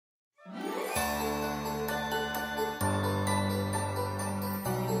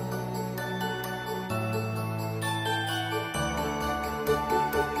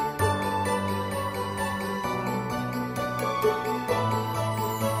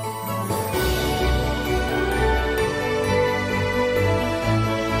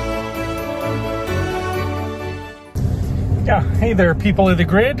Hey there, people of the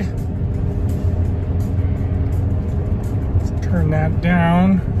grid. Let's turn that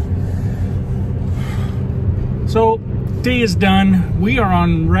down. So, day is done. We are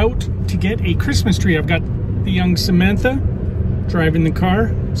en route to get a Christmas tree. I've got the young Samantha driving the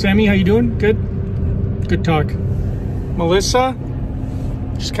car. Sammy, how you doing? Good? Good talk. Melissa,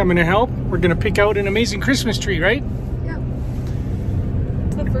 just coming to help. We're gonna pick out an amazing Christmas tree, right? Yeah.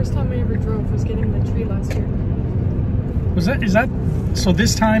 It's the first time I ever drove was getting the tree last year. Is that, so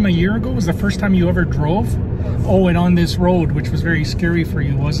this time a year ago was the first time you ever drove? Yes. Oh, and on this road, which was very scary for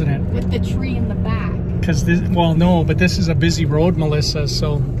you, wasn't it? With the tree in the back. Because this, well, no, but this is a busy road, Melissa,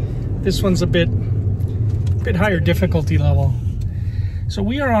 so this one's a bit higher difficulty level. So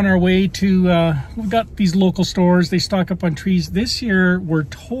we are on our way to, we've got these local stores, they stock up on trees. This year, we're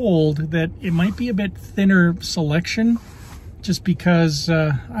told that it might be a bit thinner selection, just because,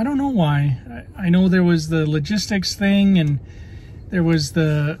 I don't know why. I know there was the logistics thing, and there was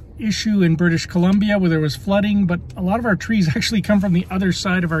the issue in British Columbia where there was flooding, but a lot of our trees actually come from the other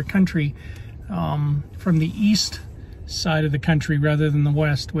side of our country, from the east side of the country rather than the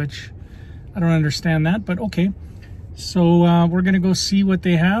west, which I don't understand that, but okay. So we're gonna go see what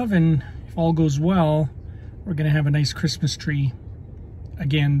they have, and if all goes well, we're gonna have a nice Christmas tree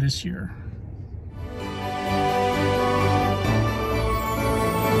again this year.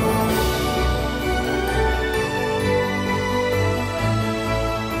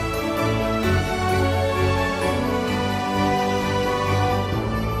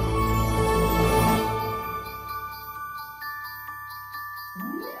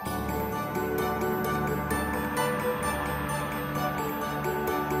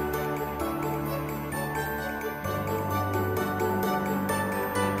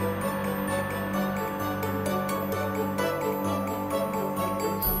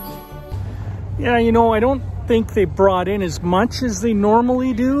 Yeah, you know, I don't think they brought in as much as they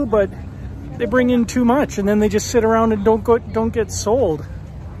normally do, but they bring in too much and then they just sit around and don't get sold.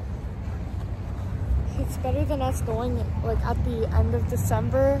 It's better than us going like at the end of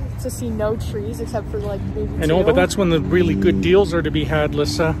December to see no trees except for like maybe I know, but that's when the really good deals are to be had,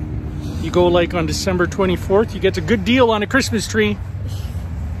 Lissa. You go like on December 24th, you get a good deal on a Christmas tree.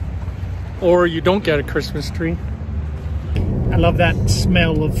 Or you don't get a Christmas tree. I love that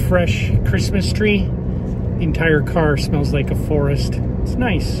smell of fresh Christmas tree. The entire car smells like a forest. It's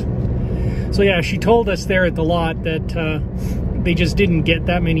nice. So yeah, she told us there at the lot that they just didn't get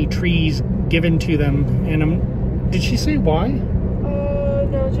that many trees given to them. And did she say why?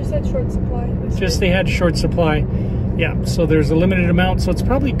 No, just had short supply. Just they had short supply. Yeah, so there's a limited amount. So it's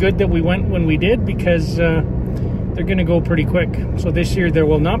probably good that we went when we did, because they're gonna go pretty quick. So this year there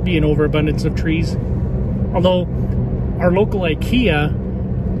will not be an overabundance of trees. Although our local IKEA,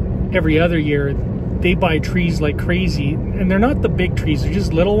 every other year, they buy trees like crazy. And they're not the big trees, they're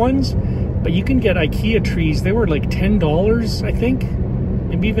just little ones. But you can get IKEA trees, they were like $10, I think.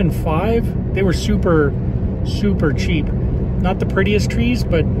 Maybe even $5. They were super, super cheap. Not the prettiest trees,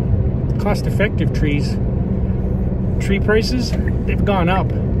 but cost-effective trees. Tree prices, they've gone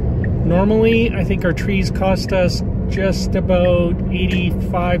up. Normally, I think our trees cost us just about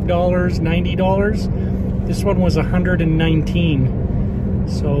 $85, $90. This one was $119.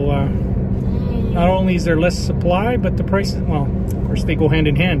 So not only is there less supply, but the prices, well, of course they go hand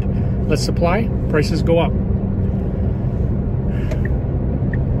in hand. Less supply, prices go up.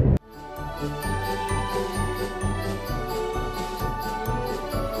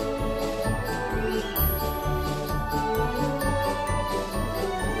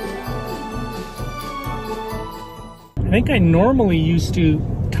 I think I normally used to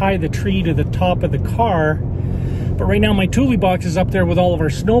tie the tree to the top of the car, but right now my Thule box is up there with all of our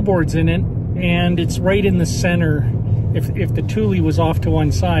snowboards in it, and it's right in the center. If the Thule was off to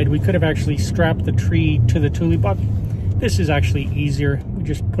one side, we could have actually strapped the tree to the Thule box. This is actually easier. We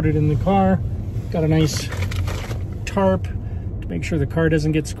just put it in the car, got a nice tarp to make sure the car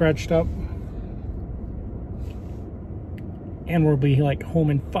doesn't get scratched up, and we'll be like home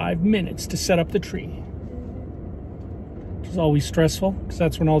in 5 minutes to set up the tree. Is always stressful, because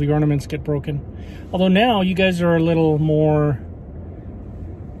that's when all the ornaments get broken. Although now you guys are a little more,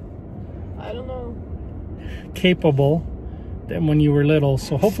 I don't know, capable than when you were little,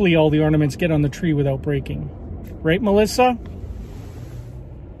 so hopefully all the ornaments get on the tree without breaking. Right, Melissa?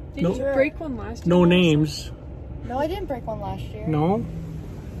 Did you break one last year? No names. No, I didn't break one last year. No?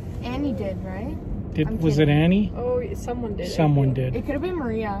 Annie did, right? Was it Annie? Oh, someone did. Someone did. It could have been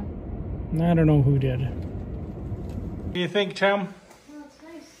Maria. I don't know who did. What do you think, Tim? Oh, it's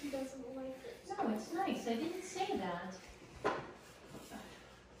nice. He doesn't like it. No, it's nice. I didn't say that.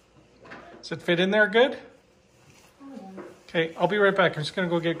 Does it fit in there good? Oh, yeah. Okay, I'll be right back. I'm just gonna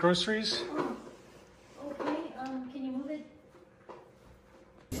go get groceries. Okay, can you move it?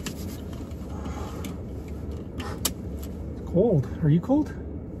 It's cold. Are you cold?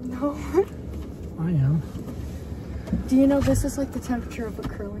 No. I am. Do you know this is like the temperature of a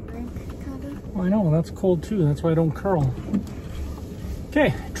curling rink, kind of? Well, I know, that's cold too. That's why I don't curl.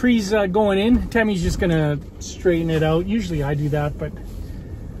 Okay, trees going in. Tammy's just gonna straighten it out. Usually I do that, but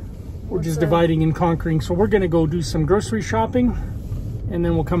we're just dividing and conquering. So we're gonna go do some grocery shopping, and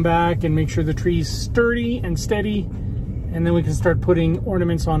then we'll come back and make sure the tree's sturdy and steady, and then we can start putting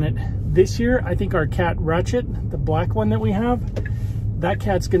ornaments on it. This year, I think our cat Ratchet, the black one that we have, that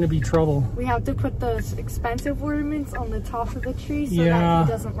cat's gonna be trouble. We have to put those expensive ornaments on the top of the tree so that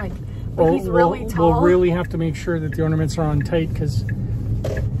he doesn't like, he's really tall. We'll really have to make sure that the ornaments are on tight, because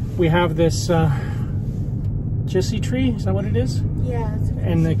we have this Jessie tree, is that what it is? Yeah, it's a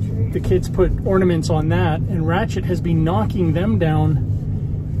and the kids put ornaments on that, and Ratchet has been knocking them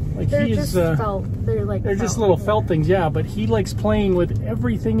down. Like they're just felt. They're like just little felt things, yeah, but he likes playing with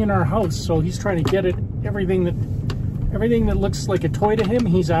everything in our house, so he's trying to get it, everything that looks like a toy to him,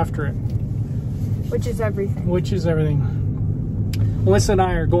 he's after it. Which is everything. Which is everything. Melissa and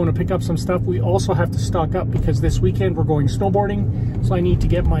I are going to pick up some stuff. We also have to stock up because this weekend we're going snowboarding, so I need to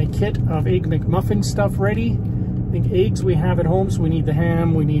get my kit of Egg McMuffin stuff ready. I think eggs we have at home, so we need the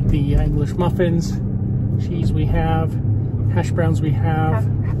ham, we need the English muffins, cheese we have, hash browns we have.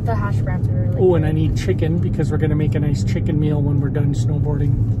 The hash browns are really good. And I need chicken because we're going to make a nice chicken meal when we're done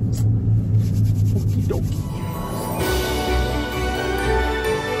snowboarding. Okie dokie.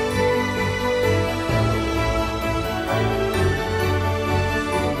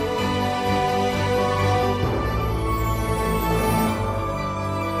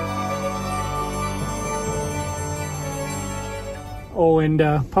 Oh, and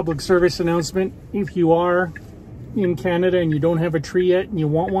public service announcement, if you are in Canada and you don't have a tree yet and you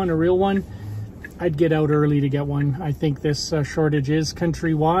want one, a real one, I'd get out early to get one. I think this shortage is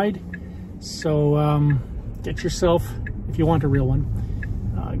countrywide, so get yourself, if you want a real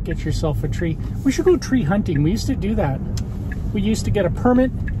one, get yourself a tree. We should go tree hunting. We used to do that. We used to get a permit,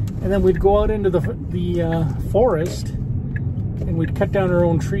 and then we'd go out into the forest and we'd cut down our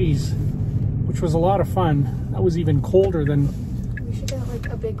own trees, which was a lot of fun. That was even colder than... We should get like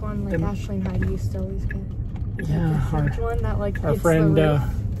a big one like Ashley and Heidi used to always get. Yeah,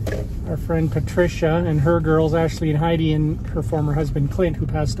 our friend Patricia and her girls, Ashley and Heidi, and her former husband Clint, who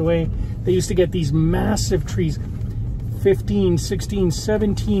passed away, they used to get these massive trees, 15, 16,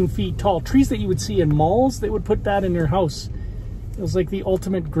 17 feet tall. Trees that you would see in malls, they would put that in their house. It was like the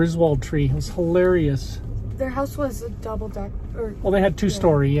ultimate Griswold tree. It was hilarious. Their house was a double deck. Well, they had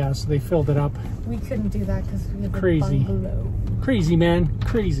two-story, yeah, so they filled it up. We couldn't do that because we had crazy. A bungalow. Crazy, man.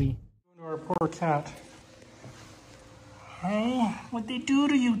 Crazy. Our poor cat. Hey, what'd they do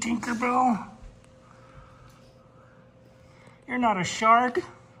to you, Tinkerbell? You're not a shark.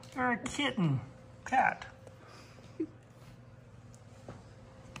 You're a kitten. Cat.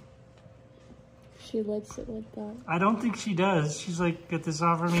 She likes it like that. I don't think she does. She's like, get this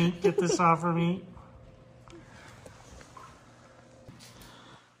off of me. Get this off of me.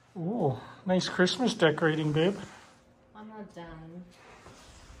 Oh, nice Christmas decorating, babe. I'm not done.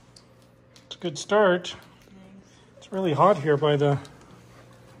 It's a good start. It's really hot here by the...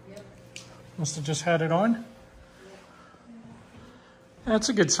 Yep. Must have just had it on. That's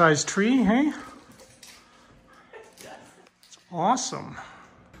a good sized tree, hey? It's awesome.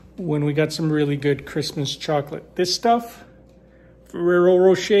 When we got some really good Christmas chocolate. This stuff, Ferrero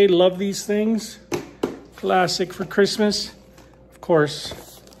Rocher, love these things. Classic for Christmas. Of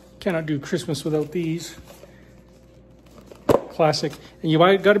course, cannot do Christmas without these. Classic. And you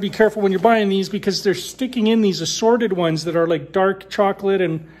got to be careful when you're buying these because they're sticking in these assorted ones that are like dark chocolate,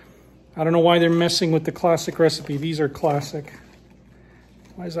 and I don't know why they're messing with the classic recipe. These are classic.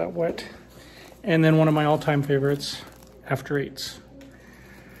 Why is that wet? And then one of my all-time favorites, After Eights.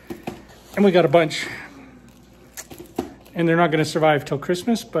 And we got a bunch. And they're not going to survive till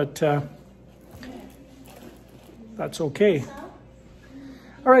Christmas, but that's okay.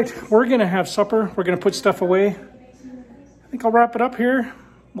 All right, we're going to have supper. We're going to put stuff away. I think I'll wrap it up here.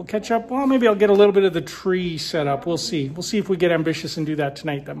 We'll catch up. Well, maybe I'll get a little bit of the tree set up. We'll see. We'll see if we get ambitious and do that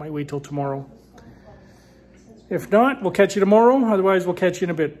tonight. That might wait till tomorrow. If not, we'll catch you tomorrow. Otherwise, we'll catch you in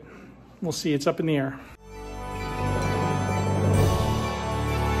a bit. We'll see. It's up in the air.